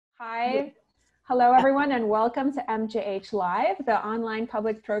Hi, hello everyone, and welcome to MJH Live, the online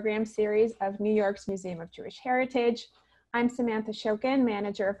public program series of New York's Museum of Jewish Heritage. I'm Samantha Shokin,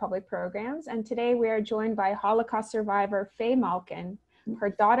 Manager of Public Programs, and today we are joined by Holocaust survivor Faye Malkin, her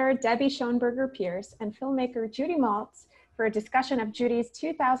daughter Debbie Schoenberger Pierce, and filmmaker Judy Maltz for a discussion of Judy's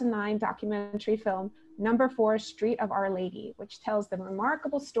 2009 documentary film, Number 4 Street of Our Lady, which tells the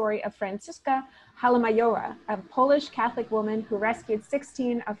remarkable story of Francisca Halamajowa, a Polish Catholic woman who rescued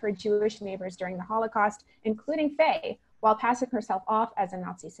 16 of her Jewish neighbors during the Holocaust, including Faye, while passing herself off as a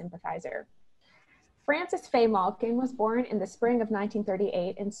Nazi sympathizer. Frances Faye Malkin was born in the spring of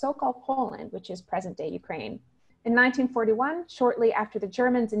 1938 in Sokal, Poland, which is present-day Ukraine. In 1941, shortly after the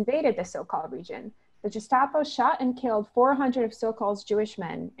Germans invaded the Sokal region, the Gestapo shot and killed 400 of Sokal's Jewish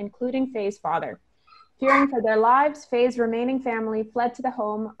men, including Faye's father. Fearing for their lives, Faye's remaining family fled to the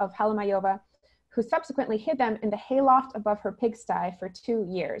home of Halamajowa, who subsequently hid them in the hayloft above her pigsty for 2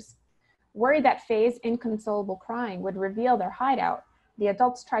 years. Worried that Faye's inconsolable crying would reveal their hideout, the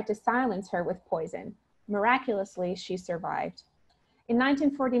adults tried to silence her with poison. Miraculously, she survived. In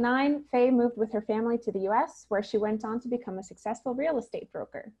 1949, Faye moved with her family to the US, where she went on to become a successful real estate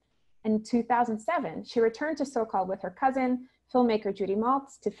broker. In 2007, she returned to Sokal with her cousin, filmmaker Judy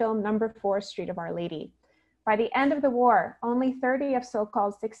Maltz, to film Number 4 Street of Our Lady. By the end of the war, only 30 of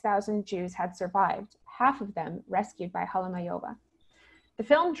Sokal's 6,000 Jews had survived, half of them rescued by Halamajowa. The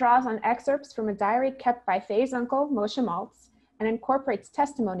film draws on excerpts from a diary kept by Faye's uncle, Moshe Maltz, and incorporates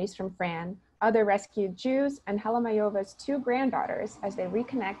testimonies from Fran, other rescued Jews, and Halamajowa's 2 granddaughters as they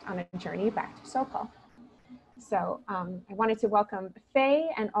reconnect on a journey back to Sokal. So I wanted to welcome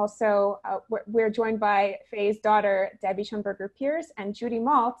Faye, and also we're joined by Faye's daughter, Debbie Schoenberger Pierce, and Judy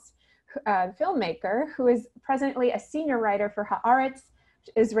Maltz, filmmaker, who is presently a senior writer for Haaretz,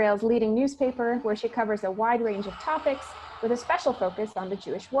 Israel's leading newspaper, where she covers a wide range of topics with a special focus on the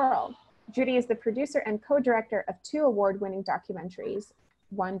Jewish world. Judy is the producer and co-director of 2 award-winning documentaries,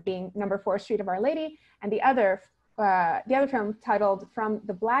 one being Number 4 Street of Our Lady, and the other film titled From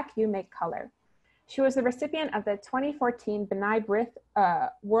the Black You Make Color. She was the recipient of the 2014 B'nai B'rith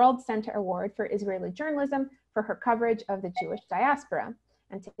World Center Award for Israeli Journalism for her coverage of the Jewish diaspora.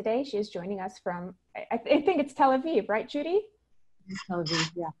 And today she is joining us from, I think it's Tel Aviv, right, Judy? Tel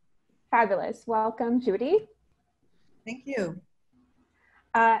Aviv, yeah. Fabulous. Welcome, Judy. Thank you.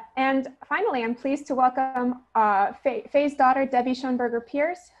 And finally, I'm pleased to welcome Faye's daughter, Debbie Schoenberger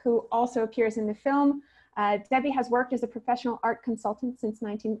Pierce, who also appears in the film. Debbie has worked as a professional art consultant since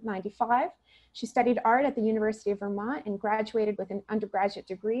 1995. She studied art at the University of Vermont and graduated with an undergraduate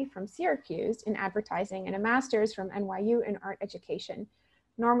degree from Syracuse in advertising and a master's from NYU in art education.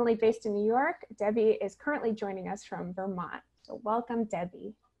 Normally based in New York, Debbie is currently joining us from Vermont. So welcome,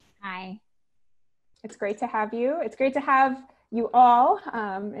 Debbie. Hi. It's great to have you. It's great to have you all.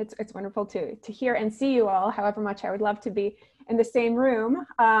 It's wonderful to hear and see you all, however much I would love to be in the same room.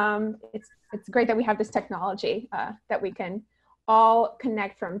 It's great that we have this technology that we can all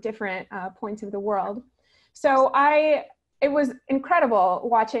connect from different points of the world. So it was incredible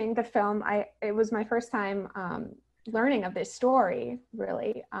watching the film. It was my first time learning of this story,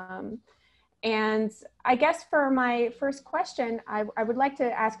 really. And I guess for my first question, I would like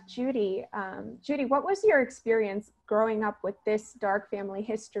to ask Judy. Judy, what was your experience growing up with this dark family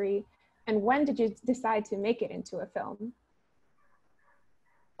history, and when did you decide to make it into a film?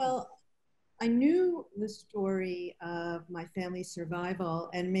 Well, I knew the story of my family's survival,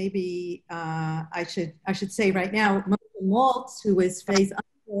 and maybe I should say right now, Moshe Maltz, who is Faye's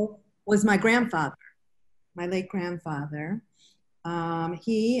uncle, was my grandfather, my late grandfather.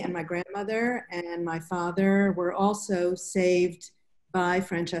 He and my grandmother and my father were also saved by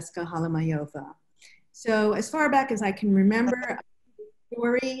Francisca Halamajowa. So as far back as I can remember the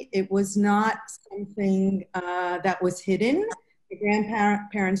story, it was not something that was hidden. My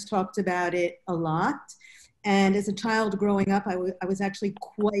grandparents talked about it a lot. And as a child growing up, I was actually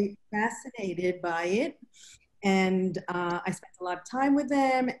quite fascinated by it. And I spent a lot of time with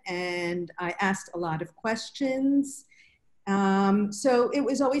them, and I asked a lot of questions. So it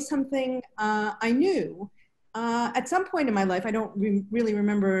was always something I knew. At some point in my life, I don't really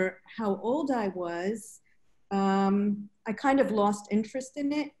remember how old I was, I kind of lost interest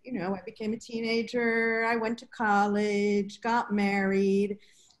in it. You know, I became a teenager, I went to college, got married.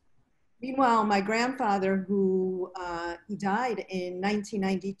 Meanwhile, my grandfather, who he died in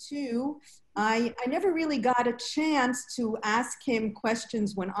 1992, I never really got a chance to ask him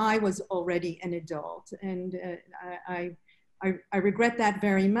questions when I was already an adult. And I regret that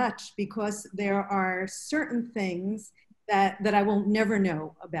very much, because there are certain things that I will never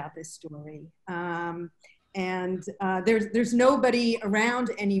know about this story. And there's nobody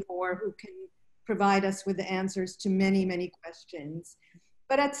around anymore who can provide us with the answers to many, many questions.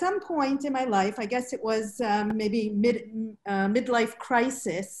 But at some point in my life, I guess it was maybe midlife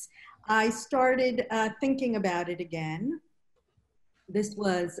crisis, I started thinking about it again. This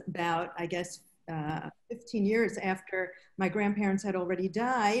was about, I guess, 15 years after my grandparents had already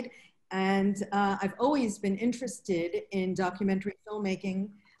died. And I've always been interested in documentary filmmaking.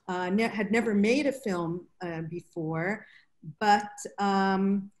 Had never made a film before, but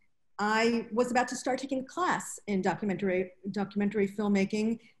I was about to start taking a class in documentary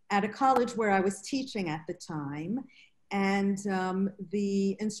filmmaking at a college where I was teaching at the time. And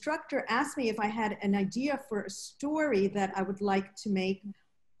the instructor asked me if I had an idea for a story that I would like to make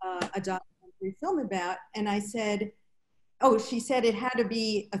a documentary film about. And I said, oh, she said it had to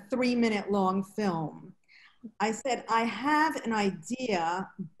be a 3-minute long film. I said, I have an idea,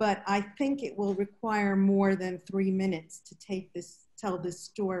 but I think it will require more than 3 minutes to tell this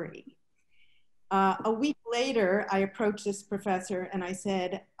story. A week later, I approached this professor and I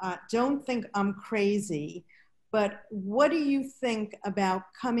said, don't think I'm crazy, but what do you think about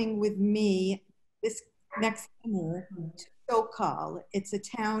coming with me this next summer to Sokal? It's a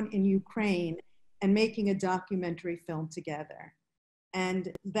town in Ukraine, and making a documentary film together.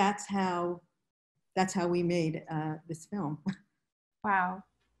 And that's how we made this film. Wow.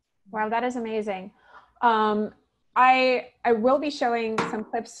 Wow, that is amazing. I will be showing some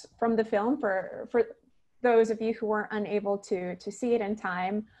clips from the film for those of you who were unable to see it in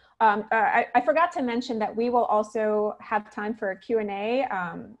time. I forgot to mention that we will also have time for a Q&A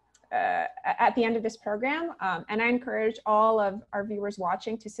at the end of this program. And I encourage all of our viewers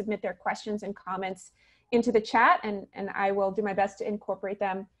watching to submit their questions and comments into the chat, and I will do my best to incorporate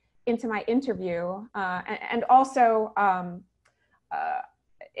them into my interview. And also,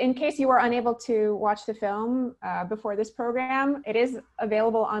 in case you were unable to watch the film before this program, it is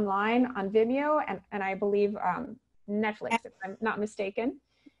available online on Vimeo and I believe Netflix, if I'm not mistaken.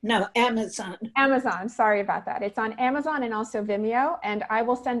 No, Amazon. Amazon, sorry about that. It's on Amazon and also Vimeo, and I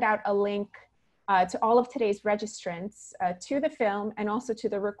will send out a link to all of today's registrants to the film and also to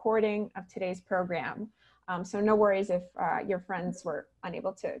the recording of today's program. So no worries if your friends were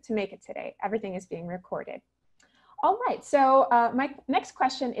unable to make it today. Everything is being recorded. All right, so my next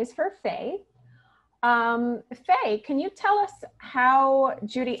question is for Faye. Faye, can you tell us how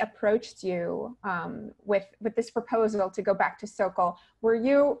Judy approached you with this proposal to go back to Sokal? Were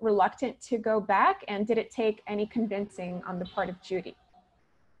you reluctant to go back, and did it take any convincing on the part of Judy?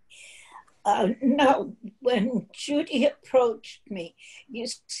 No, when Judy approached me, you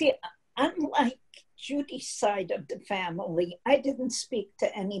see, unlike Judy's side of the family, I didn't speak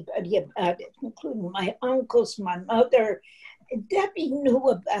to anybody about it, including my uncles, my mother. Debbie knew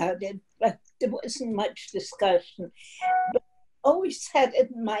about it, but there wasn't much discussion. But I always had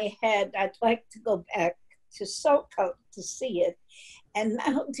it in my head, I'd like to go back to Sokal to see it. And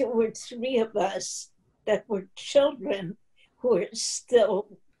now there were 3 of us that were children who are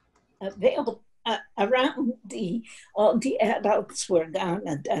still available around. All the adults were gone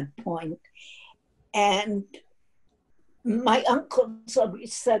at that point. And my uncles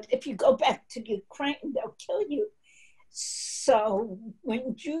always said, if you go back to Ukraine, they'll kill you. So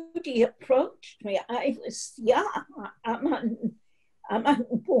when Judy approached me, I was, yeah, I'm on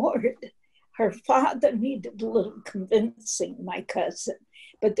board. Her father needed a little convincing, my cousin,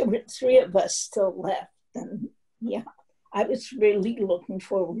 but there were 3 of us still left. And yeah, I was really looking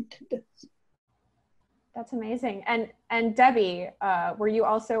forward to this. That's amazing. And Debbie, were you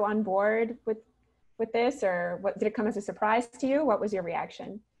also on board with this, or what, did it come as a surprise to you? What was your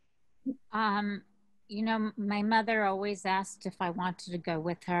reaction? You know, my mother always asked if I wanted to go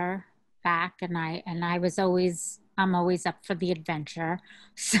with her back, and I'm always up for the adventure.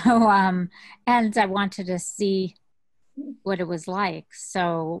 So, and I wanted to see what it was like.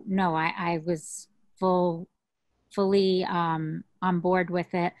 So no, I was fully on board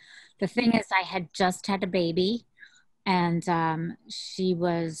with it. The thing is, I had just had a baby, and she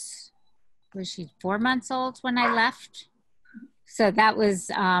was she 4 months old when I left? So that was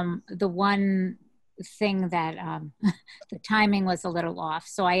the one thing that the timing was a little off.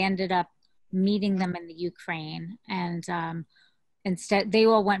 So I ended up meeting them in the Ukraine, and instead they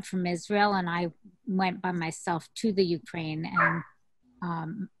all went from Israel, and I went by myself to the Ukraine.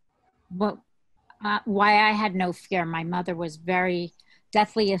 And why I had no fear, my mother was very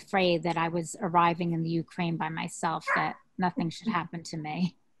deathly afraid that I was arriving in the Ukraine by myself, that nothing should happen to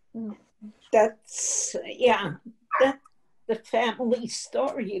me. That's, yeah, that's the family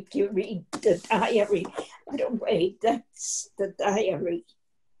story. If you read the diary, by the way, that's the diary.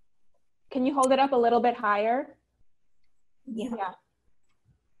 Can you hold it up a little bit higher? Yeah. Yeah.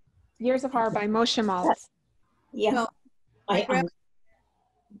 Years of Horror by Moshe Maltz. Yeah. Well, I,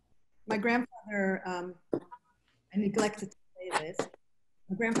 my grandfather, I neglected to say this,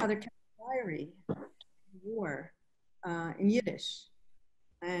 my grandfather kept a diary in war in Yiddish.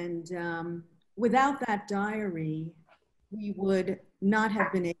 And without that diary, we would not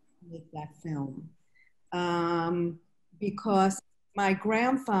have been able to make that film. Because my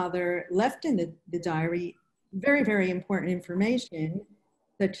grandfather left in the diary very, very important information,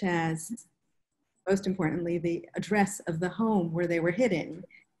 such as, most importantly, the address of the home where they were hidden,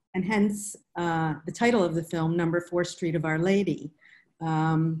 and hence the title of the film, Number 4 Street of Our Lady.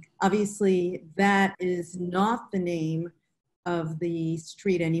 Obviously, that is not the name of the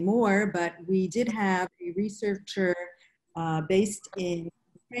street anymore, but we did have a researcher based in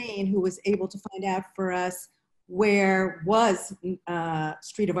Ukraine who was able to find out for us where was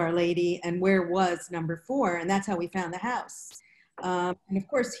Street of Our Lady and where was Number 4, and that's how we found the house. And of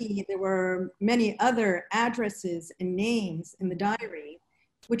course, there were many other addresses and names in the diary,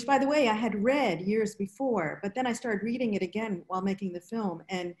 which, by the way, I had read years before, but then I started reading it again while making the film,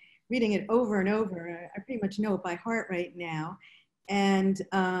 and reading it over and over. I pretty much know it by heart right now. And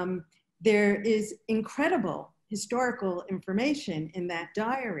there is incredible historical information in that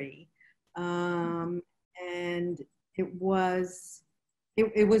diary. And it was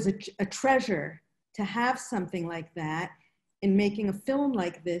a treasure to have something like that in making a film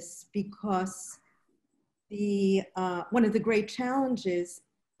like this, because one of the great challenges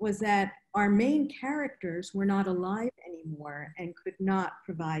was that our main characters were not alive anymore and could not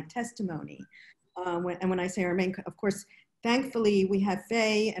provide testimony. And when I say our main, of course, thankfully we have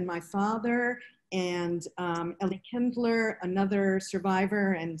Faye and my father and Ellie Kindler, another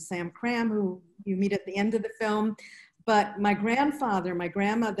survivor, and Sam Cram, who you meet at the end of the film. But my grandfather, my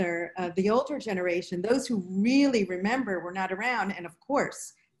grandmother, the older generation, those who really remember were not around. And of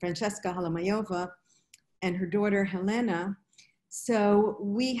course, Francisca Halamajowa and her daughter Helena. So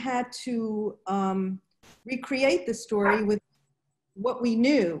we had to recreate the story with what we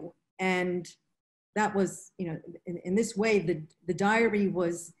knew. And that was, you know, in this way, the diary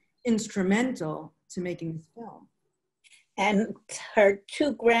was instrumental to making this film. and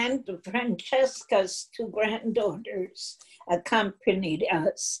Francesca's two granddaughters accompanied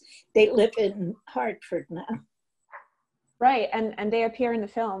us. They live in Hartford now. Right, and they appear in the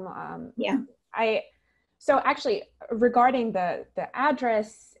film. Yeah. So actually, regarding the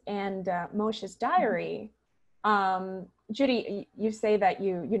address and Moshe's diary, Judy, you say that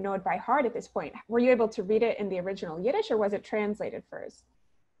you know it by heart at this point. Were you able to read it in the original Yiddish, or was it translated first?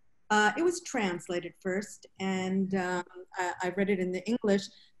 It was translated first, and I read it in the English,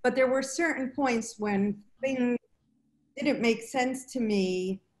 but there were certain points when things didn't make sense to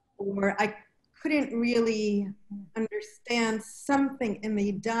me, or I couldn't really understand something in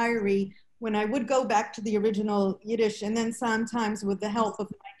the diary when I would go back to the original Yiddish, and then sometimes with the help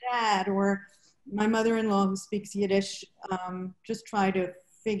of my dad or my mother-in-law who speaks Yiddish, just try to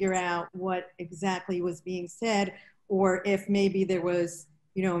figure out what exactly was being said, or if maybe there was,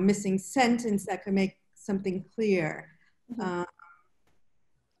 you know, a missing sentence that could make something clear.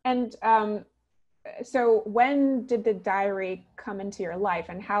 So when did the diary come into your life,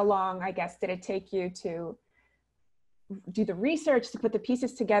 and how long, I guess, did it take you to do the research, to put the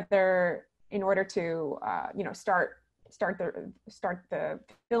pieces together in order to, you know, start the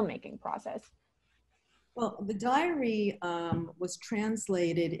filmmaking process? Well, the diary was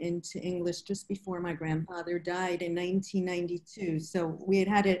translated into English just before my grandfather died in 1992. So we had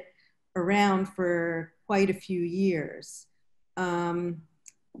had it around for quite a few years.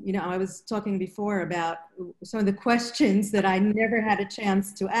 You know, I was talking before about some of the questions that I never had a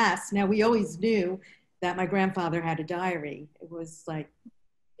chance to ask. Now, we always knew that my grandfather had a diary. It was like,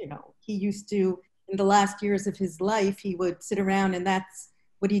 you know, he used to, in the last years of his life, he would sit around, and that's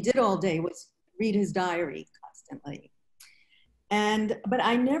what he did all day, was read his diary constantly. But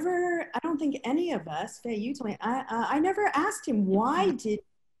I don't think any of us, Faye, you told me, I never asked him, why did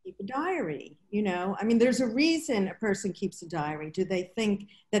he keep a diary? You know, I mean, there's a reason a person keeps a diary. Do they think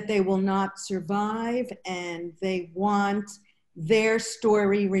that they will not survive and they want their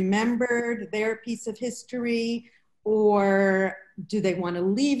story remembered, their piece of history, or do they want to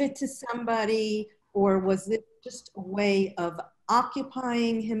leave it to somebody, or was it just a way of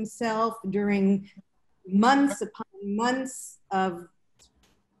occupying himself during months upon months of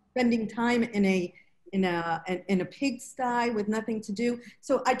spending time in a pigsty with nothing to do?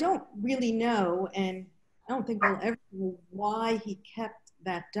 So I don't really know, and I don't think we'll ever know why he kept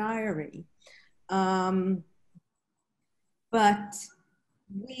that diary. But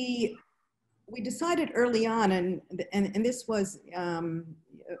we we decided early on, and this was a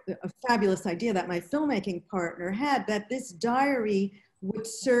fabulous idea that my filmmaking partner had, that this diary would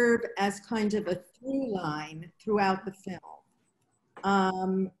serve as kind of a through line throughout the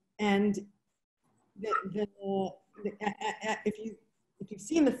film. And if you've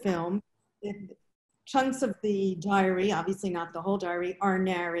seen the film, chunks of the diary, obviously not the whole diary, are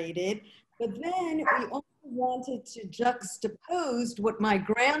narrated. But then we also wanted to juxtapose what my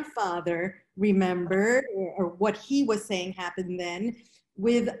grandfather remembered or what he was saying happened then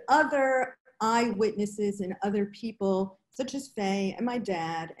with other eyewitnesses and other people such as Faye and my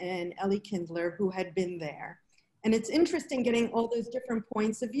dad and Ellie Kindler who had been there. And it's interesting getting all those different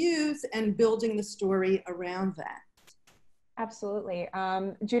points of views and building the story around that. Absolutely.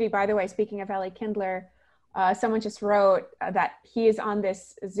 Judy, by the way, speaking of Ellie Kindler, someone just wrote that he is on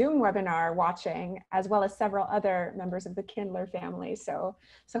this Zoom webinar watching, as well as several other members of the Kindler family. So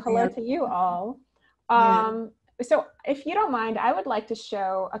hello to you all. So if you don't mind, I would like to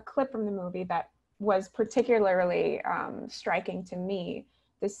show a clip from the movie that was particularly striking to me.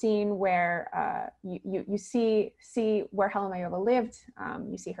 The scene where you see where Halamajowa lived.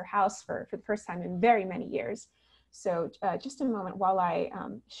 You see her house for the first time in very many years. So just a moment while I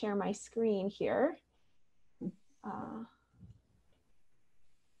share my screen here.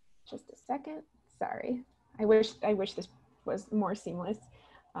 Just a second, sorry. I wish this was more seamless.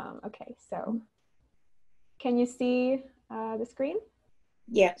 Okay, so can you see the screen?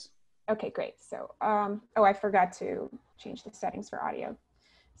 Yes. Okay, great. So, oh, I forgot to change the settings for audio.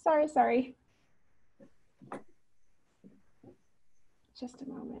 Sorry. Just a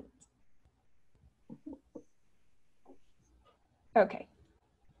moment. Okay.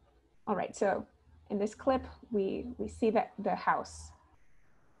 All right, so in this clip, we see that the house.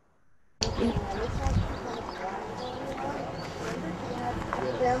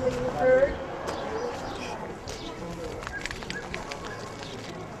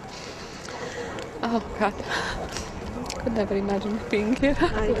 Oh God, could never imagine being here.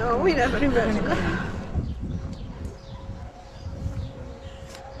 I know, we never imagined.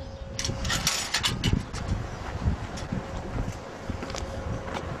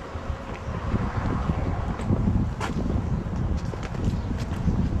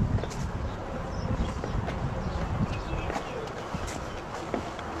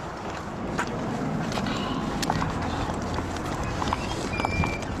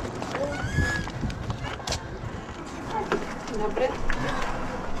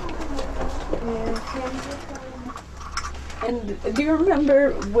 And do you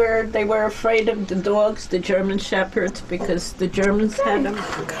remember where they were afraid of the dogs, the German shepherds, because the Germans had them?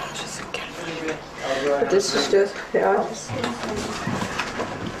 Oh gosh, it's a cat. But this is just, yeah.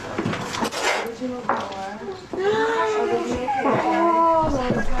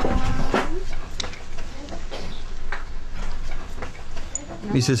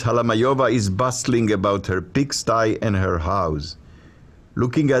 Mrs. Halamajowa is bustling about her pigsty and her house,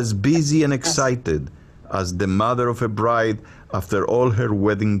 looking as busy and excited as the mother of a bride after all her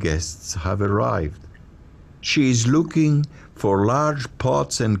wedding guests have arrived. She is looking for large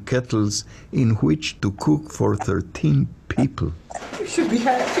pots and kettles in which to cook for 13 people. We should be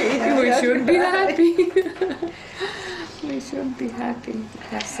happy. We should be happy. We should be happy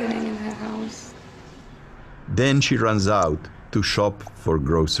her sitting in her house. Then she runs out to shop for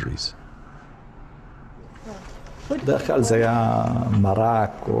groceries. בדרך כלל זה היה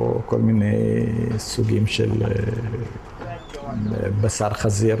מרק או כל מיני סוגים של בשר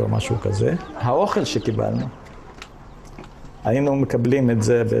חזיר או משהו כזה. האוכל שקיבלנו, היינו מקבלים את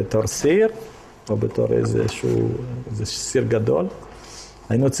זה בתור סיר או בתור איזה סיר גדול.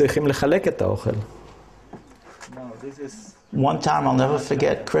 היינו צריכים לחלק את האוכל. One time I'll never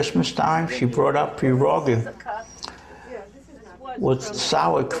forget, Christmas time, she brought up pierogi with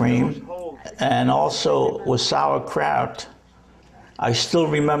sour cream and also with sauerkraut. I still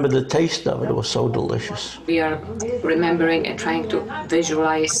remember the taste of it. It was so delicious. We are remembering and trying to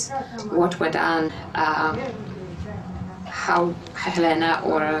visualize what went on, how Helena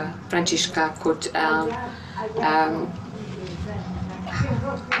or Francisca could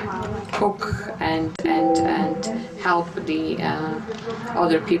cook and help the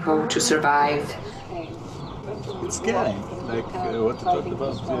other people to survive. It's scary, like what to talk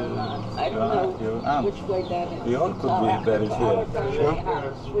about. I don't know which way that is. We all could be buried here. Sure.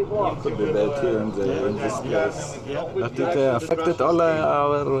 We all could be buried here in this place. But it affected all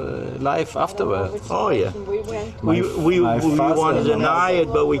our life afterwards. Oh yeah. We want to deny it,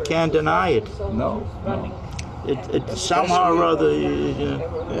 but we can't deny it. No. It somehow or other.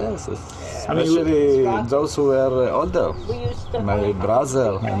 Yes. Especially those who were older. My brother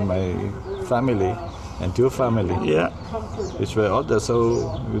and my family and your family. Yeah. Which were older, so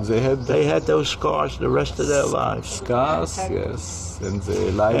they had those scars the rest of their lives. Scars, yes, and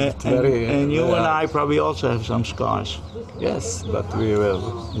they lived very. And you and I probably also have some scars. Yes, but we were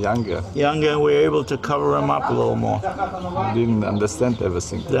younger. Younger, and we were able to cover them up a little more. We didn't understand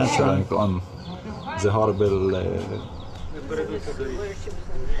everything that's going on. The horrible.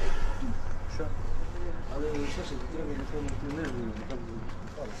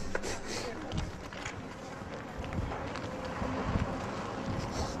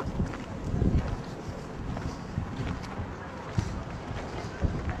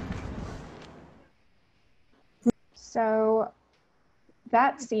 So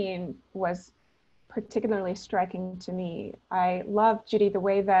that scene was particularly striking to me. I love, Judy, the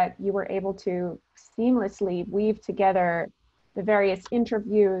way that you were able to seamlessly weave together the various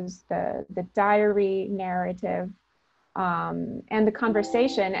interviews, the diary narrative, and the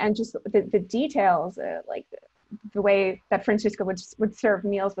conversation, and just the details, like the way that Francisca would serve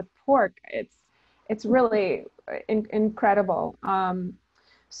meals with pork. It's really incredible.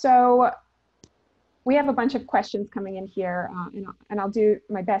 So we have a bunch of questions coming in here, and I'll do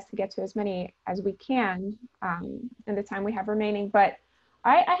my best to get to as many as we can in the time we have remaining. But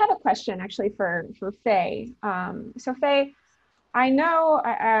I have a question actually for Faye. So Faye, I know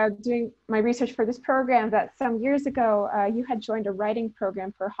doing my research for this program that some years ago you had joined a writing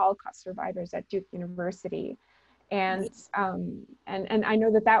program for Holocaust survivors at Duke University, and I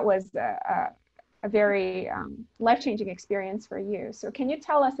know that was a very life-changing experience for you. So can you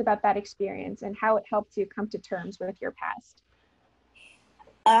tell us about that experience and how it helped you come to terms with your past?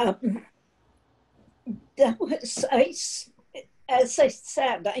 That was, as I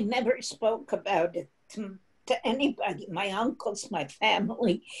said, I never spoke about it to anybody, my uncles, my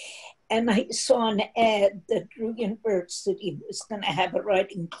family. And I saw an ad that Drew University was going to have a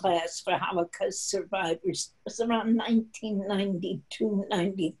writing class for Holocaust survivors. It was around 1992,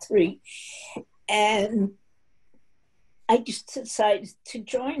 93. And I just decided to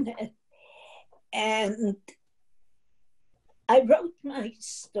join it. And I wrote my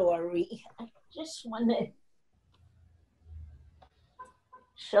story. I just want to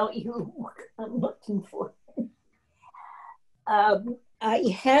show you what I'm looking for.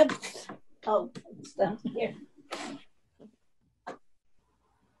 I have, it's down here.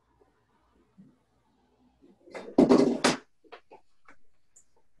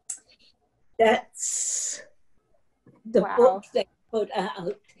 That's the book they put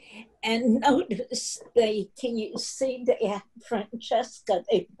out. And notice can you see they have Francesca,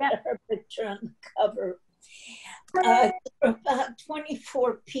 they put her picture on the cover. There were about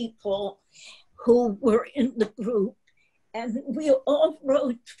 24 people who were in the group, and we all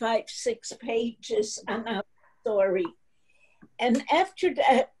wrote 5-6 pages on our story. And after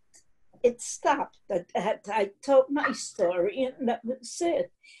that, it stopped at that. I told my story, and that was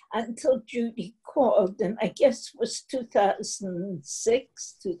it, until Judy called, and I guess it was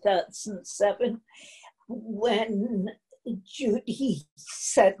 2006, 2007, when Judy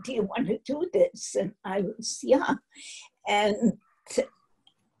said, do you want to do this? And I was young. And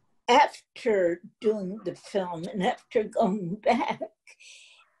after doing the film and after going back,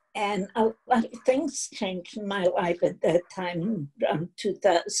 and a lot of things changed in my life at that time, around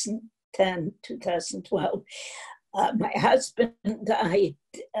 2010, 2012. My husband died,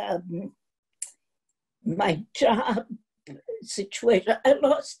 my job situation, I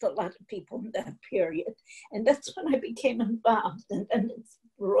lost a lot of people in that period. And that's when I became involved, and then it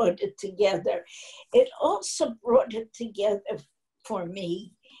brought it together. It also brought it together for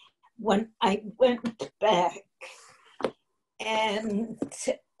me when I went back and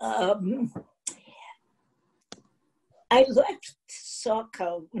I left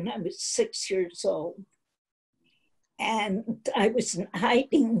Sokal when I was 6 years old. And I was in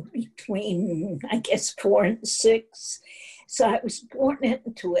hiding between, I guess, 4 and 6. So I was born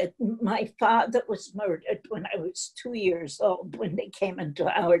into it. My father was murdered when I was 2 years old when they came into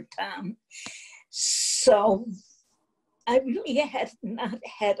our town. So I really had not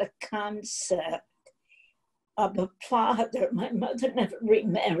had a concept of a father. My mother never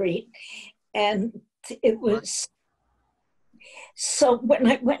remarried. And it was, so when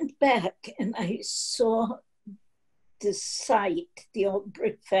I went back and I saw the site, the old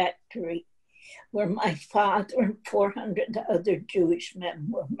brick factory, where my father and 400 other Jewish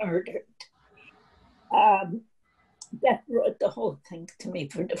men were murdered, that brought the whole thing to me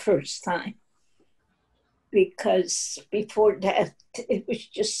for the first time. Because before that, it was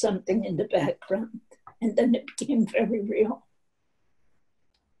just something in the background. And then it became very real.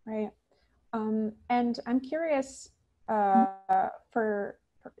 Right. And I'm curious for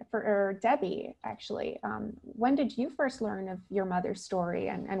for Debbie, actually, when did you first learn of your mother's story,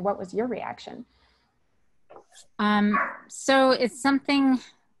 and what was your reaction? So it's something,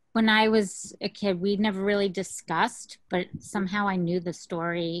 when I was a kid, we never really discussed, but somehow I knew the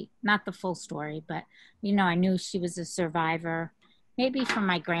story, not the full story, but, you know, I knew she was a survivor. Maybe from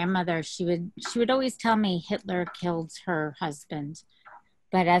my grandmother, she would always tell me Hitler killed her husband.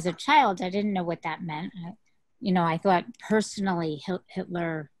 But as a child, I didn't know what that meant. I thought personally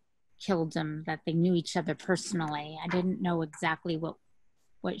Hitler killed him, that they knew each other personally. I didn't know exactly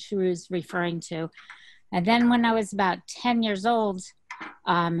what she was referring to. And then when I was about 10 years old,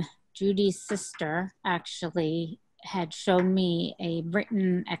 Judy's sister actually had shown me a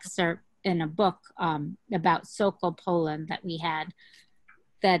written excerpt in a book about Sokal, Poland, that we had,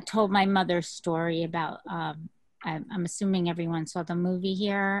 that told my mother's story about, I'm assuming everyone saw the movie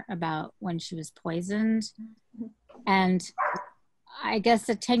here, about when she was poisoned. And I guess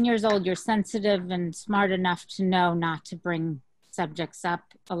at 10 years old, you're sensitive and smart enough to know not to bring subjects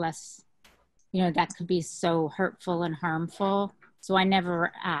up unless, that could be so hurtful and harmful. So I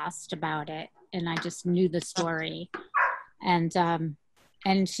never asked about it, and I just knew the story. And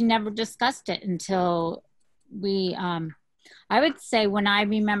she never discussed it until we, I would say when I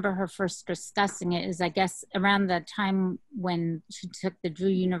remember her first discussing it is, I guess, around the time when she took the Drew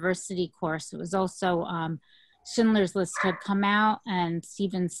University course. It was also Schindler's List had come out, and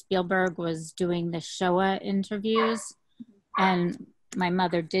Steven Spielberg was doing the Shoah interviews. And my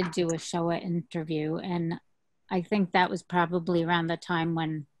mother did do a Shoah interview. And I think that was probably around the time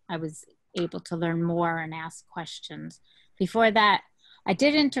when I was able to learn more and ask questions. Before that, I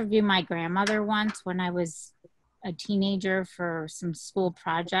did interview my grandmother once when I was a teenager for some school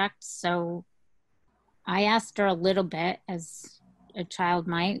projects. So I asked her a little bit, as a child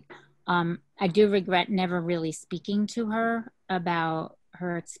might. I do regret never really speaking to her about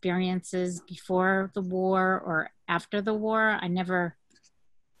her experiences before the war or after the war. I never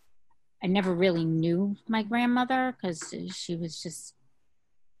really knew my grandmother, because she was just,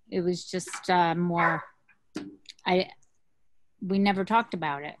 it was just more, we never talked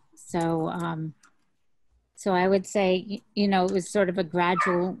about it. So, so I would say, it was sort of a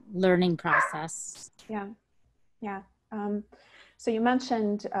gradual learning process. Yeah. So you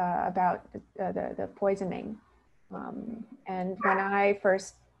mentioned about the poisoning. And when I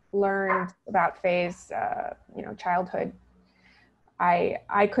first learned about Faye's, childhood,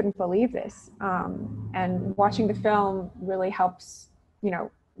 I couldn't believe this. And watching the film really helps,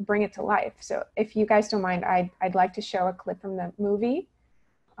 bring it to life. So if you guys don't mind, I'd like to show a clip from the movie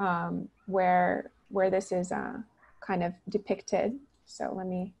where this is kind of depicted. So let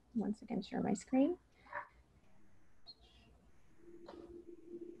me once again share my screen.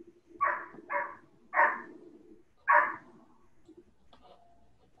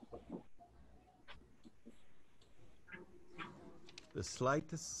 The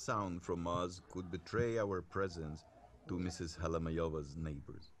slightest sound from us could betray our presence to Mrs. Halamajowa's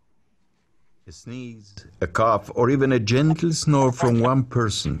neighbors. A sneeze, a cough, or even a gentle snore from one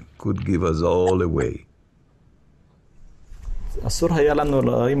person could give us all away. אסור היה לנו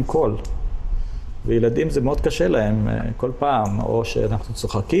להרים קול. וילדים זה מאוד קשה להם כל פעם, או שאנחנו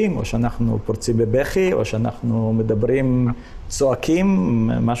צוחקים, או שאנחנו פורצים בבכי, או שאנחנו מדברים, צועקים,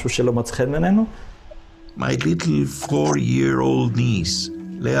 משהו שלא מצא חן ממנו. My little 4-year-old niece,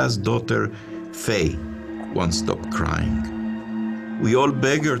 Leah's daughter, Faye, won't stop crying. We all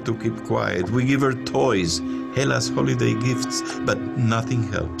beg her to keep quiet. We give her toys, Hela's holiday gifts, but nothing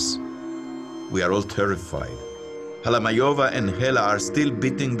helps. We are all terrified. Halamajowa and Hela are still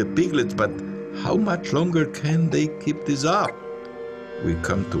beating the piglets, but how much longer can they keep this up? We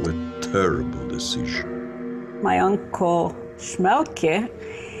come to a terrible decision. My uncle Malkin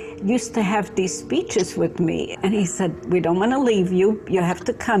used to have these speeches with me, and he said, we don't want to leave you. You have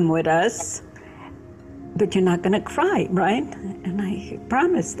to come with us, but you're not going to cry, right? And I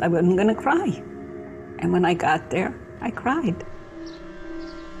promised I wasn't going to cry. And when I got there, I cried.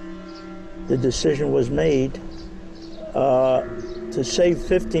 The decision was made to save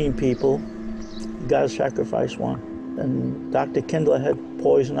 15 people. You got to sacrifice one. And Dr. Kindler had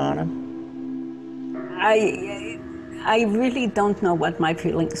poison on him. I really don't know what my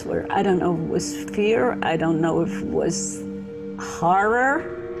feelings were. I don't know if it was fear. I don't know if it was horror.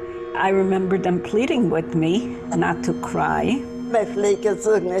 I remember them pleading with me not to cry. My Pfleger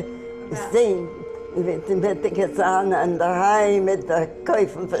sagen, sehen, wir werden gesagt, an der Heim mit der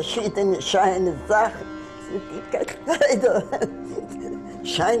Käufen verschiedene scheine Sachen. Kleider,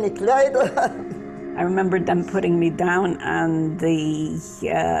 shiny Kleider. I remember them putting me down on the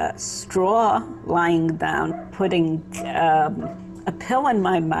straw, lying down, putting a pill in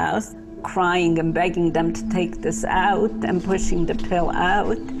my mouth, crying and begging them to take this out and pushing the pill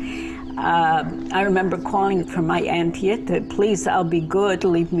out. I remember calling for my Aunt Yitte, please, I'll be good,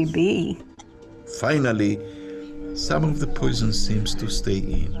 leave me be. Finally, some of the poison seems to stay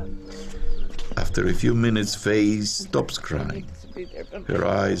in. After a few minutes, Faye stops crying. Her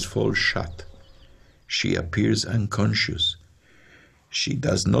eyes fall shut. She appears unconscious. She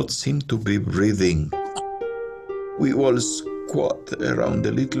does not seem to be breathing. We all squat around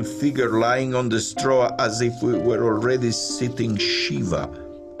the little figure lying on the straw as if we were already sitting Shiva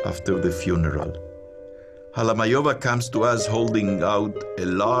after the funeral. Halamajowa comes to us holding out a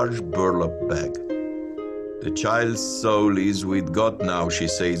large burlap bag. The child's soul is with God now, she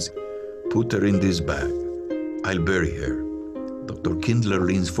says. Put her in this bag. I'll bury her. Dr. Kindler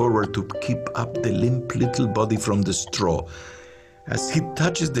leans forward to keep up the limp little body from the straw. As he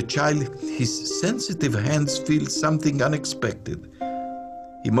touches the child, his sensitive hands feel something unexpected.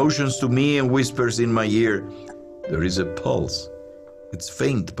 He motions to me and whispers in my ear, there is a pulse. It's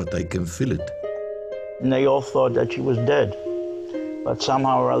faint, but I can feel it. And they all thought that she was dead, but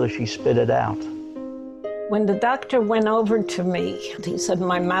somehow or other she spit it out. When the doctor went over to me, he said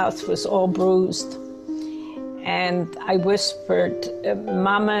my mouth was all bruised. And I whispered,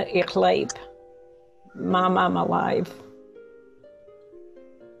 Mama, ich lebe. Mom, I'm alive.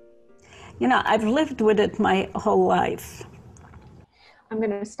 You know, I've lived with it my whole life. I'm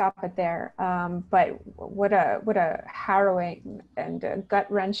going to stop it there. But what a harrowing and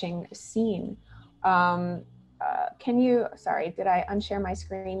gut-wrenching scene. Can you, sorry, did I unshare my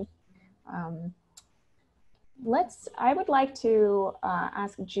screen? I would like to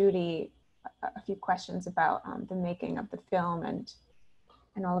ask Judy a few questions about the making of the film and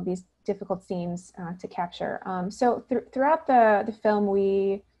all of these difficult scenes to capture. So throughout the film,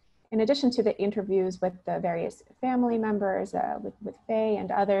 we, in addition to the interviews with the various family members, with Faye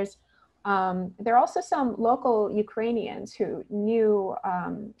and others, there are also some local Ukrainians who knew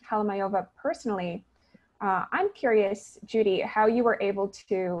Halamajowa personally. I'm curious, Judy, how you were able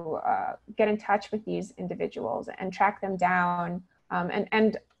to get in touch with these individuals and track them down,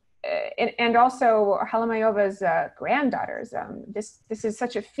 and also Halamajowa's granddaughters. This is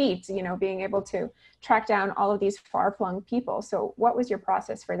such a feat, you know, being able to track down all of these far-flung people. So what was your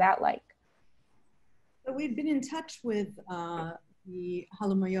process for that like? So we've been in touch with the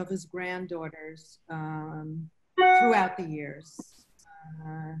Halamajowa's granddaughters throughout the years.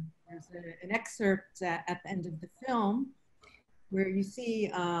 There's an excerpt at the end of the film where you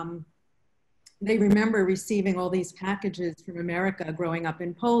see they remember receiving all these packages from America growing up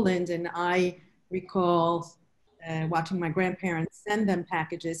in Poland, and I recall watching my grandparents send them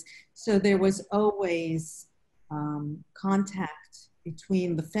packages. So there was always contact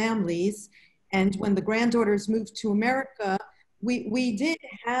between the families. And when the granddaughters moved to America, we did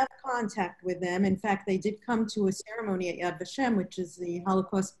have contact with them. In fact, they did come to a ceremony at Yad Vashem, which is the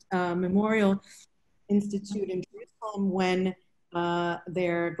Holocaust Memorial Institute in Jerusalem, when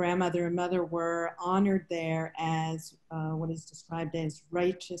their grandmother and mother were honored there as what is described as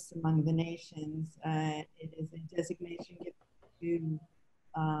righteous among the nations. It is a designation given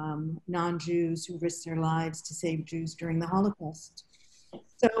to non-Jews who risked their lives to save Jews during the Holocaust.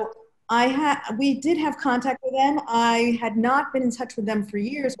 So we did have contact with them. I had not been in touch with them for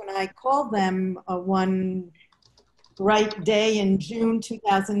years. When I called them one bright day in June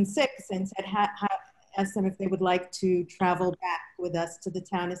 2006 and said, asked them if they would like to travel back with us to the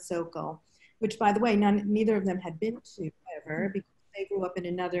town of Sokal, which, by the way, neither of them had been to ever, because they grew up in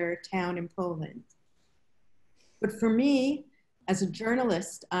another town in Poland. But for me, as a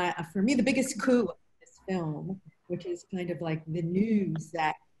journalist, for me, the biggest coup of this film, which is kind of like the news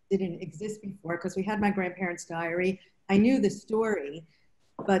that didn't exist before, because we had my grandparents' diary. I knew the story,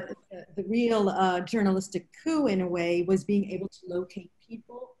 but the real journalistic coup, in a way, was being able to locate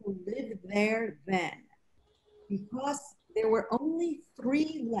people who lived there then, because there were only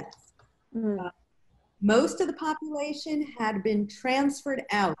 3 left. Most of the population had been transferred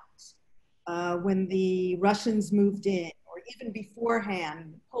out when the Russians moved in, or even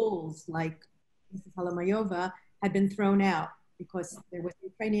beforehand, Poles like Mrs. Halamajowa had been thrown out because there was a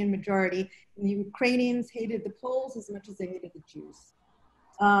Ukrainian majority, and the Ukrainians hated the Poles as much as they hated the Jews.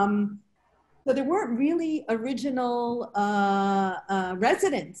 So there weren't really original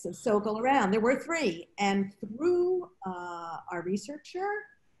residents of Sokal around. There were 3. And through our researcher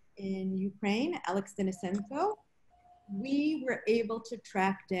in Ukraine, Alex Denisenko, we were able to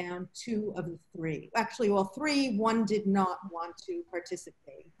track down 2 of the 3. Actually, all 3, one did not want to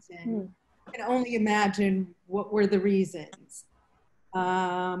participate. And I can only imagine what were the reasons.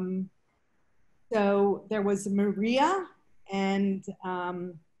 So there was Maria and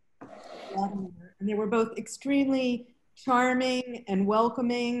Vladimir. And they were both extremely charming and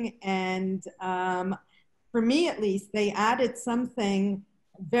welcoming. And for me, at least, they added something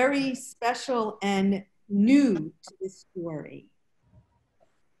very special and new to this story.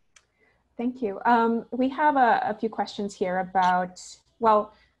 Thank you. We have a few questions here about,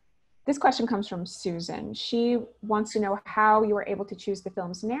 well, this question comes from Susan. She wants to know how you were able to choose the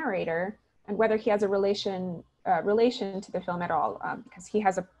film's narrator and whether he has a relation to the film at all, because he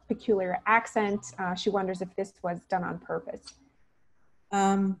has a peculiar accent. She wonders if this was done on purpose.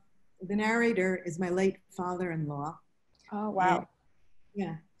 The narrator is my late father-in-law. Oh, wow.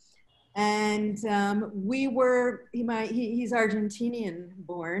 Yeah. And he's Argentinian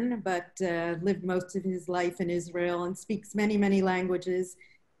born, but lived most of his life in Israel and speaks many, many languages,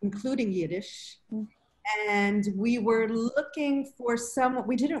 including Yiddish. Mm. And we were looking for someone,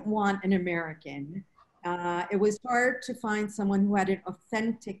 we didn't want an American. It was hard to find someone who had an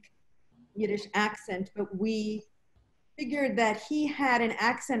authentic Yiddish accent, but we figured that he had an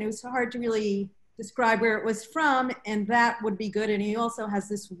accent. It was hard to really describe where it was from, and that would be good. And he also has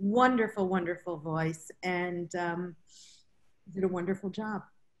this wonderful, wonderful voice, and did a wonderful job.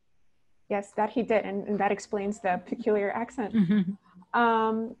 Yes, that he did, and that explains the peculiar accent. Mm-hmm.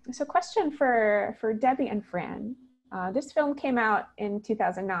 So question for Debbie and Fran. This film came out in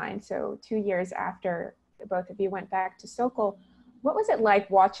 2009, so 2 years after both of you went back to Sokal. What was it like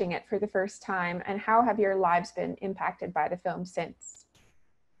watching it for the first time, and how have your lives been impacted by the film since?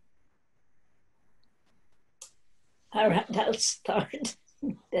 All right, I'll start,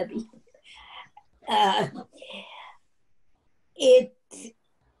 Debbie.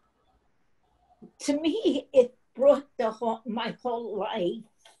 To me, it brought my whole life,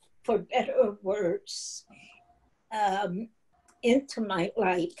 for better or worse, into my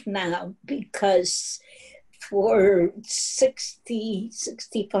life now, because for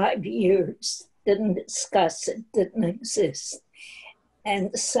 65 years, didn't discuss it, didn't exist.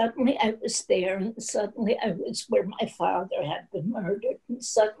 And suddenly I was there, and suddenly I was where my father had been murdered. And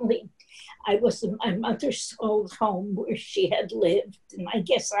suddenly I was in my mother's old home where she had lived. And I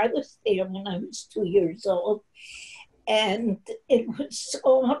guess I was there when I was 2 years old. And it was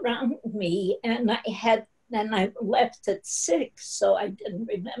all around me. And I left at 6, so I didn't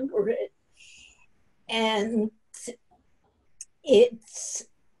remember it. And it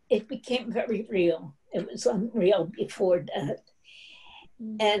became very real. It was unreal before that.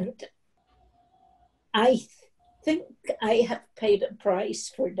 And I think I have paid a price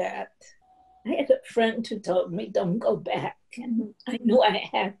for that. I had a friend who told me, don't go back. And I knew I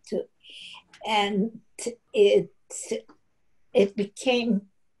had to. And it became,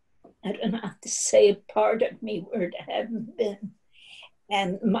 I don't know how to say, a part of me where it hadn't been.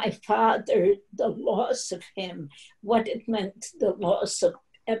 And my father, the loss of him, what it meant, the loss of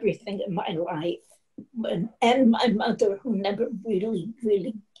everything in my life. And my mother, who never really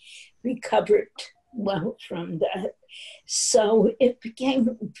recovered well from that. So it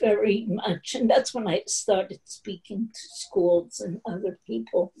became very much, and that's when I started speaking to schools and other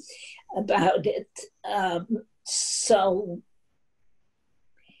people about it. So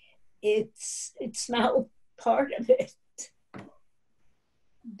it's now part of it.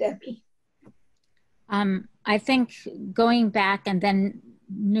 Debbie? I think going back and then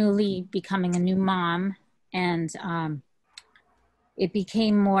newly becoming a new mom, and it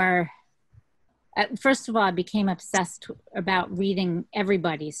became more, first of all, I became obsessed about reading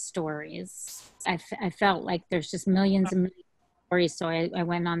everybody's stories. I felt like there's just millions and millions of stories, so I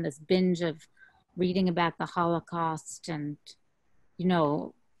went on this binge of reading about the Holocaust, and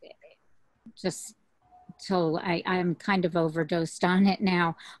just till I'm kind of overdosed on it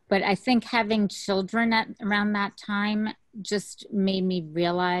now. But I think having children around that time just made me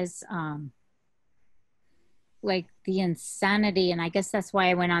realize like the insanity, and I guess that's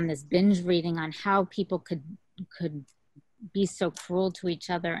why I went on this binge reading on how people could be so cruel to each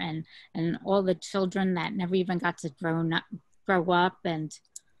other, and all the children that never even got to grow up. And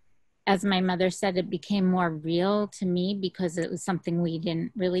as my mother said, it became more real to me because it was something we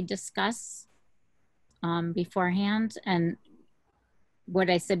didn't really discuss beforehand. And what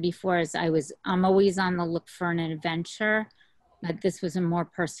I said before is I'm always on the look for an adventure, but this was a more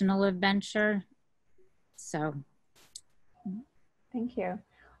personal adventure. So. Thank you.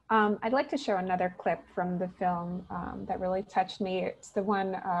 I'd like to show another clip from the film that really touched me. It's the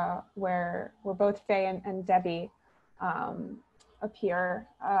one where both Faye and Debbie appear.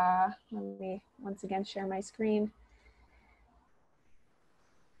 Let me once again share my screen.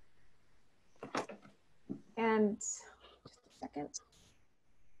 And just a second.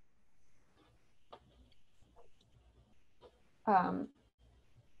 Sorry,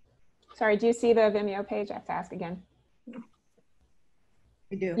 do you see the Vimeo page? I have to ask again.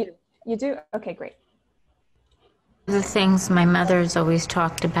 We do. You do? Okay, great. The things my mother's always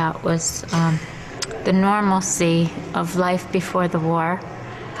talked about was the normalcy of life before the war.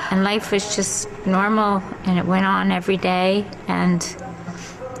 And life was just normal, and it went on every day, and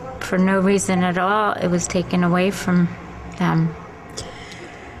for no reason at all, it was taken away from them.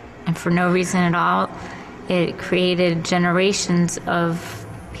 And for no reason at all, it created generations of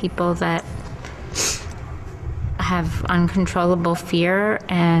people that have uncontrollable fear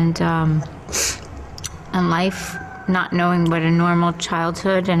and life, not knowing what a normal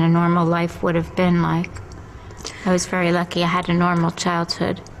childhood and a normal life would have been like. I was very lucky I had a normal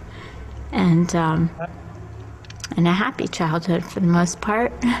childhood and a happy childhood for the most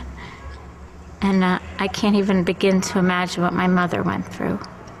part. And I can't even begin to imagine what my mother went through.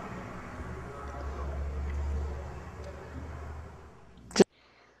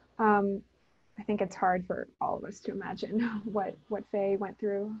 I think it's hard for all of us to imagine what Faye went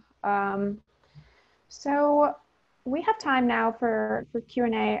through. So we have time now for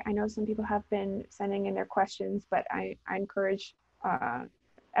Q&A. I know some people have been sending in their questions, but I encourage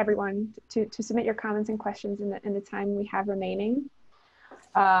everyone to submit your comments and questions in the time we have remaining.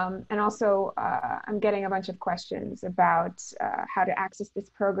 And also, I'm getting a bunch of questions about how to access this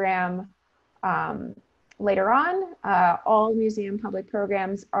program later on. All museum public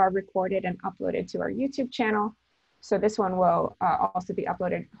programs are recorded and uploaded to our YouTube channel. So this one will also be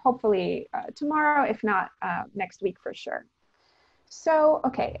uploaded hopefully tomorrow, if not next week for sure. So,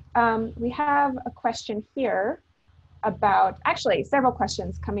 okay, we have a question here about, actually several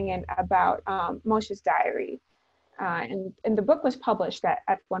questions coming in about Moshe's diary. And the book was published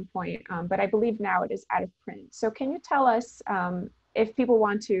at one point, but I believe now it is out of print. So can you tell us if people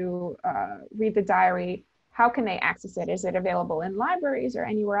want to read the diary, how can they access it? Is it available in libraries or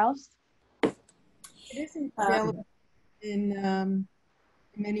anywhere else? It isn't available in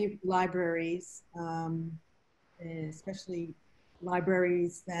many libraries, especially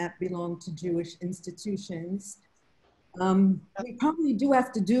libraries that belong to Jewish institutions. We probably do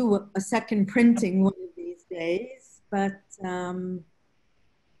have to do a second printing one of these days, but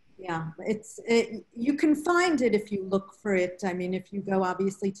yeah, you can find it if you look for it. I mean, if you go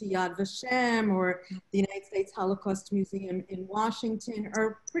obviously to Yad Vashem or the United States Holocaust Museum in Washington,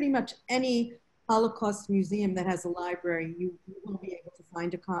 or pretty much any Holocaust museum that has a library, you will be able to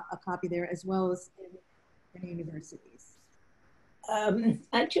find a copy there, as well as in many universities.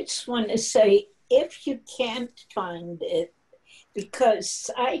 I just want to say, if you can't find it, because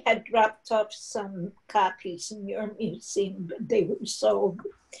I had dropped off some copies in your museum, but they were sold.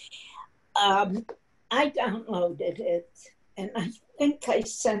 I downloaded it, and I think I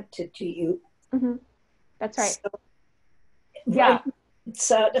sent it to you. Mm-hmm. That's right. So, yeah. Right,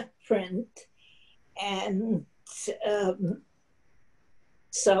 it's out of print, and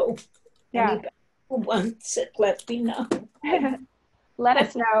so yeah. Anybody who wants it, let me know. Let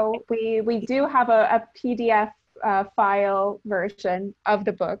us know. We do have a PDF file version of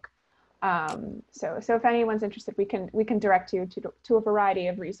the book. So if anyone's interested, we can direct you to a variety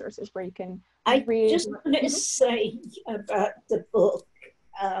of resources where you can read. I just want to say about the book,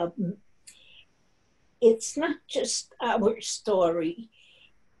 it's not just our story.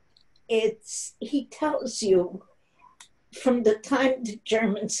 He tells you from the time the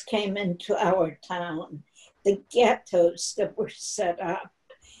Germans came into our town, the ghettos that were set up,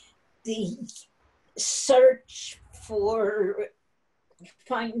 the search for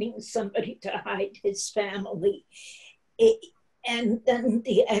finding somebody to hide his family, and then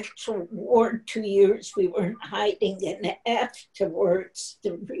the actual war, 2 years we weren't hiding, and afterwards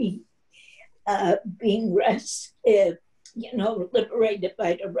being rescued, liberated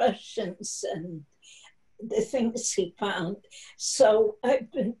by the Russians and the things he found. So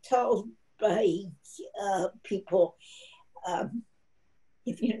I've been told by people,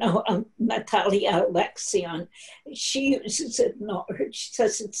 if you know Natalia Alexion, she uses it in all her, she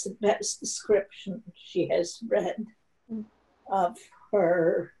says it's the best description she has read of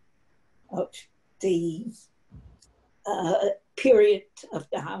the period of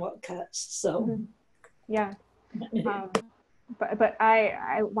the Holocaust. So yeah. But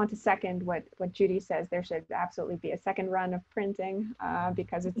I want to second what Judy says. There should absolutely be a second run of printing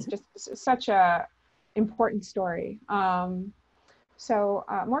because it's just such a important story. So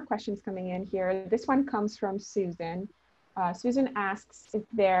more questions coming in here. This one comes from Susan. Susan asks if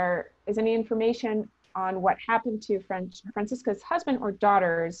there is any information on what happened to Francisca's husband or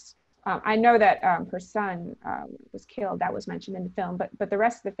daughters. I know that her son was killed, that was mentioned in the film, but the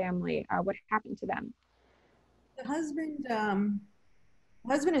rest of the family, what happened to them? The husband,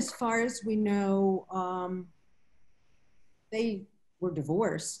 as far as we know, they were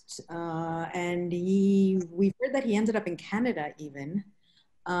divorced, and we've heard that he ended up in Canada even.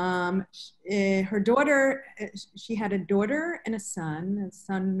 Her daughter, she had a daughter and a son. The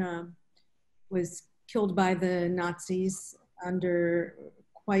son was killed by the Nazis under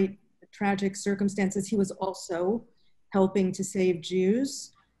quite tragic circumstances. He was also helping to save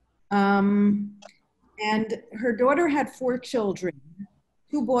Jews. And her daughter had 4 children,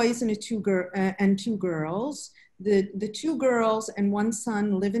 2 boys and two girls. The 2 girls and 1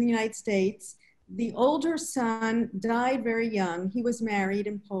 son live in the United States. The older son died very young. He was married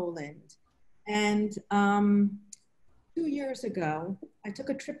in Poland. And 2 years ago, I took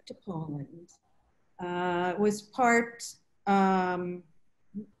a trip to Poland. It was part for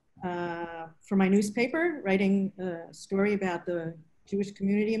my newspaper, writing a story about the Jewish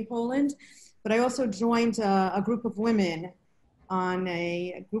community in Poland. But I also joined a group of women on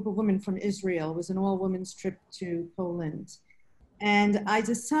a group of women from Israel. It was an all-women's trip to Poland. And I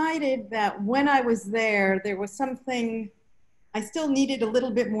decided that when I was there was something, I still needed a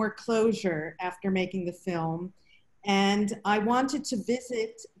little bit more closure after making the film. And I wanted to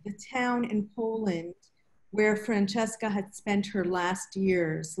visit the town in Poland where Francisca had spent her last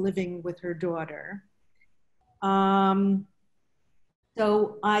years living with her daughter.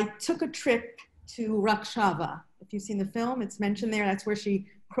 So I took a trip to Warszawa. If you've seen the film, it's mentioned there. That's where she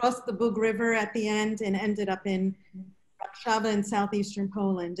crossed the Bug River at the end and ended up in Warszawa in southeastern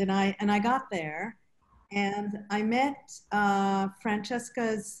Poland. And I got there and I met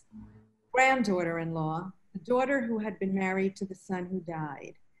Francisca's granddaughter-in-law, the daughter who had been married to the son who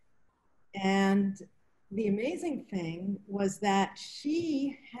died. And the amazing thing was that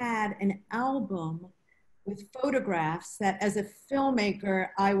she had an album with photographs that as a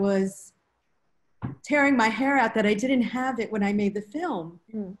filmmaker, I was tearing my hair out that I didn't have it when I made the film.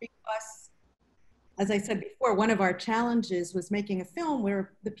 Because, as I said before, one of our challenges was making a film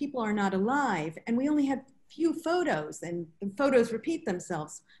where the people are not alive and we only had few photos and the photos repeat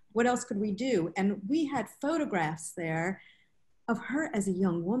themselves. What else could we do? And we had photographs there of her as a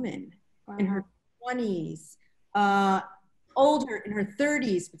young woman. Wow. In her 20s, older in her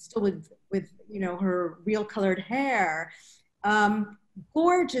 30s, but still with you know, her real colored hair.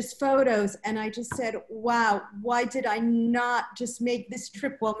 Gorgeous photos. And I just said, wow, why did I not just make this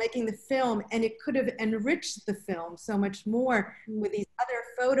trip while making the film? And it could have enriched the film so much more with these other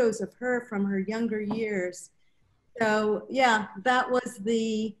photos of her from her younger years. So yeah, that was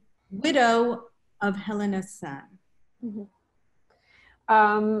the widow of Helena's son. Mm-hmm.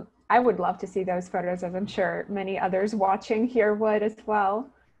 I would love to see those photos, as I'm sure many others watching here would as well.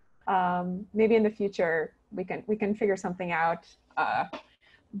 Maybe in the future we can figure something out.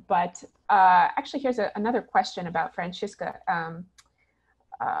 But actually, here's another question about Francisca.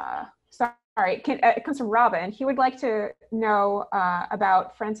 Sorry, it comes from Robin. He would like to know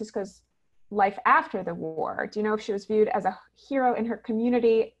about Francisca's life after the war. Do you know if she was viewed as a hero in her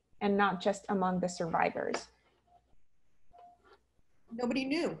community and not just among the survivors? Nobody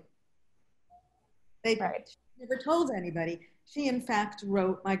knew. They never told anybody. She, in fact,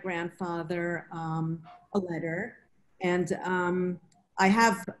 wrote my grandfather a letter. And I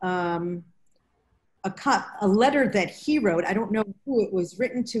have a letter that he wrote. I don't know who it was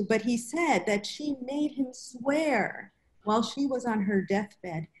written to, but he said that she made him swear while she was on her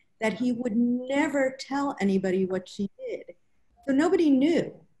deathbed that he would never tell anybody what she did. So nobody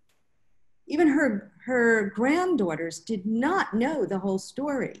knew. Even her granddaughters did not know the whole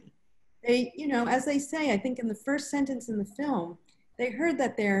story. They, you know, as they say, I think in the first sentence in the film, they heard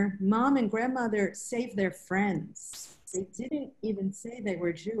that their mom and grandmother saved their friends. They didn't even say they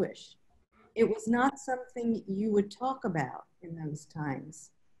were Jewish. It was not something you would talk about in those times.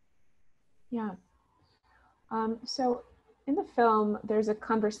 Yeah. So in the film, there's a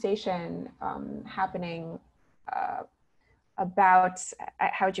conversation happening about,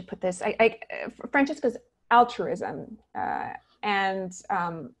 how would you put this? Francisca's altruism and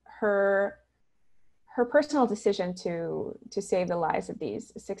her personal decision to save the lives of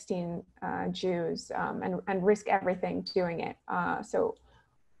these 16 Jews and risk everything doing it. So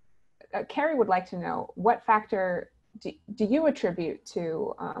Carrie would like to know, what factor do you attribute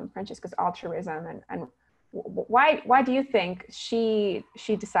to Francisca's altruism, and why do you think she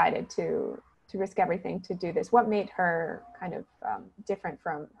decided to risk everything to do this? What made her kind of different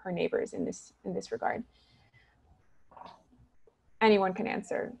from her neighbors in this regard? Anyone can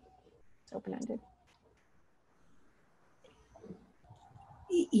answer. It's open-ended.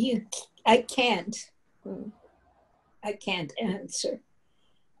 I can't answer.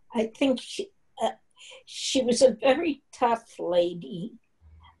 I think She was a very tough lady.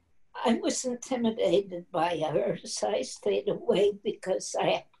 I was intimidated by her, so I stayed away because I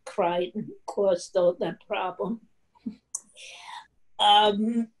had cried and caused all that problem. I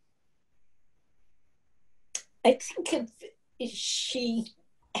think if she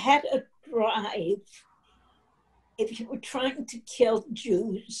had a drive, if you were trying to kill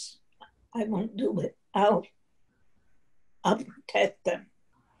Jews, I won't do it. I'll protect them.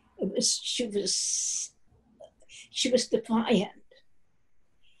 She was defiant.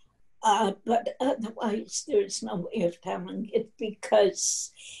 But otherwise, there's no way of telling it,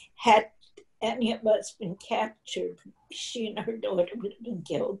 because had any of us been captured, she and her daughter would have been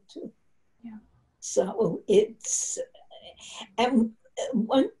killed too. Yeah. So it's, and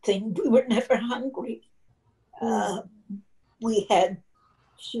one thing, we were never hungry.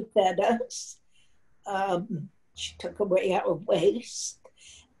 She fed us. She took away our waste.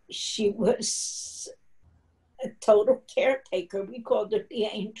 She was a total caretaker. We called her the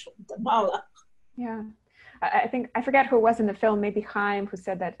angel, the Malach. Yeah. I think, I forget who it was in the film, maybe Chaim, who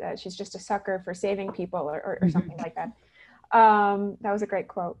said that she's just a sucker for saving people or something like that. That was a great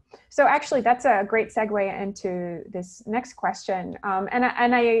quote. So actually, that's a great segue into this next question. And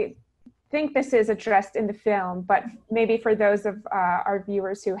I think this is addressed in the film, but maybe for those of our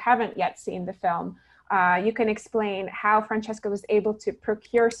viewers who haven't yet seen the film, you can explain how Francesca was able to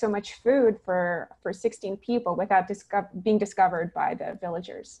procure so much food for 16 people without being discovered by the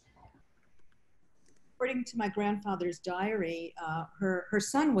villagers. According to my grandfather's diary, her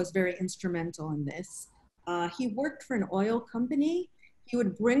son was very instrumental in this. He worked for an oil company. He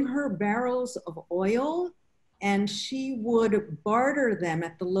would bring her barrels of oil and she would barter them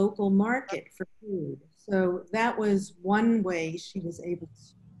at the local market for food. So that was one way she was able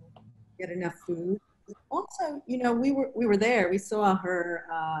to get enough food. Also, you know, we were there. We saw her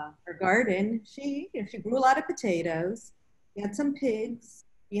garden. She grew a lot of potatoes. She had some pigs.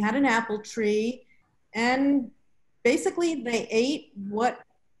 She had an apple tree, and basically they ate what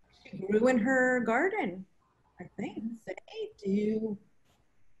she grew in her garden. I think. Do you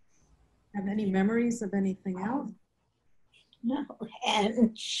have any memories of anything else? No,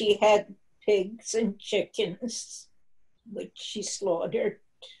 and she had pigs and chickens, which she slaughtered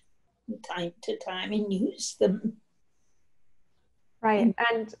from time to time and used them. Right,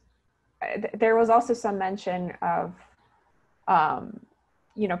 and there was also some mention of,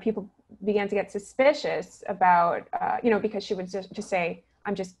 you know, people began to get suspicious about, you know, because she would just say,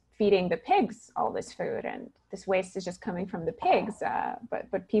 I'm just feeding the pigs all this food and this waste is just coming from the pigs.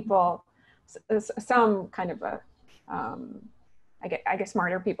 But people, some kind of I guess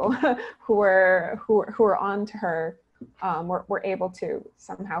smarter people who were on to her were able to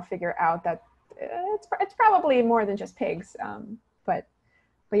somehow figure out that it's probably more than just pigs. But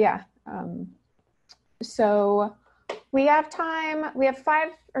yeah. So we have time. We have 5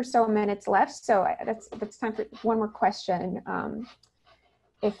 or so minutes left. So that's time for one more question.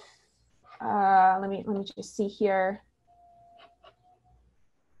 If let me just see here.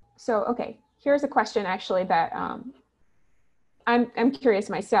 So okay, here's a question actually that I'm curious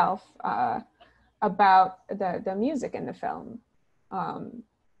myself about the music in the film.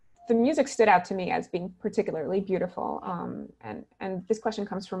 The music stood out to me as being particularly beautiful, and this question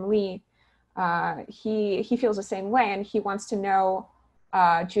comes from Lee. He feels the same way, and he wants to know,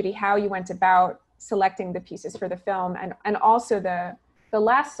 Judy, how you went about selecting the pieces for the film, and also the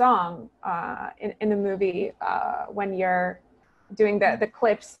last song in the movie when you're doing the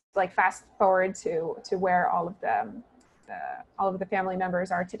clips, like fast forward to where all of the family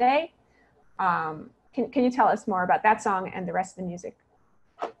members are today. Can you tell us more about that song and the rest of the music?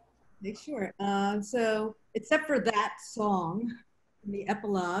 Sure. So except for that song, the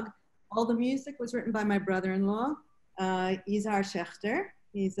epilogue, all the music was written by my brother-in-law, Izar Schechter.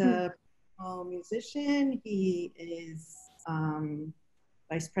 He's a musician. He is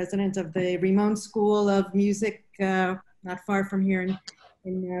vice president of the Rimon School of Music, not far from here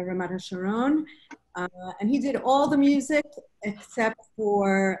in Ramat HaSharon. And he did all the music except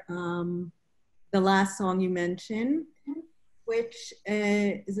for the last song you mentioned, which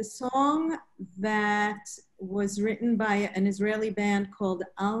is a song that was written by an Israeli band called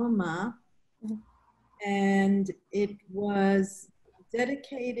Alma. And it was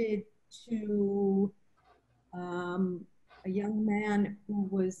dedicated to a young man who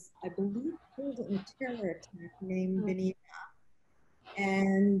was, I believe, killed in a terror attack named Benina.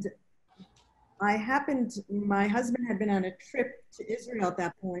 And my husband had been on a trip to Israel at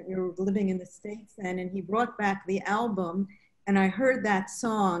that point. We were living in the States then, and he brought back the album, and I heard that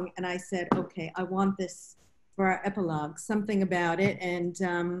song, and I said, okay, I want this for our epilogue, something about it. And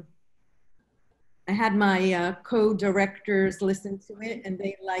I had my co-directors listen to it, and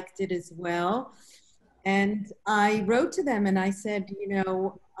they liked it as well. And I wrote to them and I said, you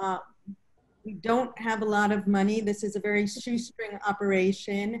know, we don't have a lot of money. This is a very shoestring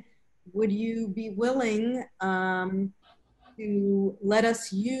operation. Would you be willing to let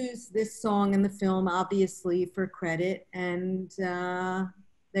us use this song in the film, obviously for credit? And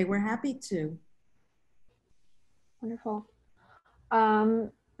they were happy to. Wonderful.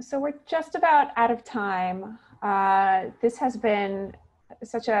 So we're just about out of time. This has been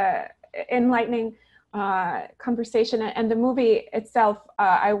such a enlightening conversation, and the movie itself,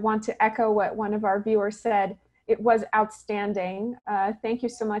 I want to echo what one of our viewers said. It was outstanding. Thank you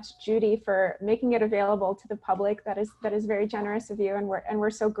so much, Judy, for making it available to the public. That is very generous of you, and we're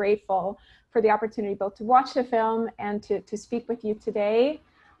so grateful for the opportunity both to watch the film and to speak with you today.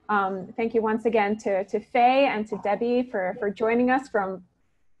 Thank you once again to Faye and to Debbie for joining us from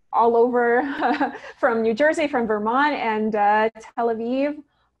all over, from New Jersey, from Vermont, and Tel Aviv.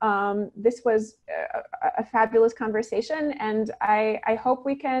 This was a fabulous conversation, and I hope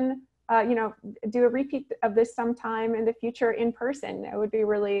we can, you know, do a repeat of this sometime in the future in person. It would be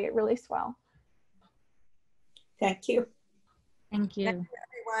really, really swell. Thank you. Thank you. Thank you,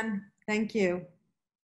 everyone. Thank you.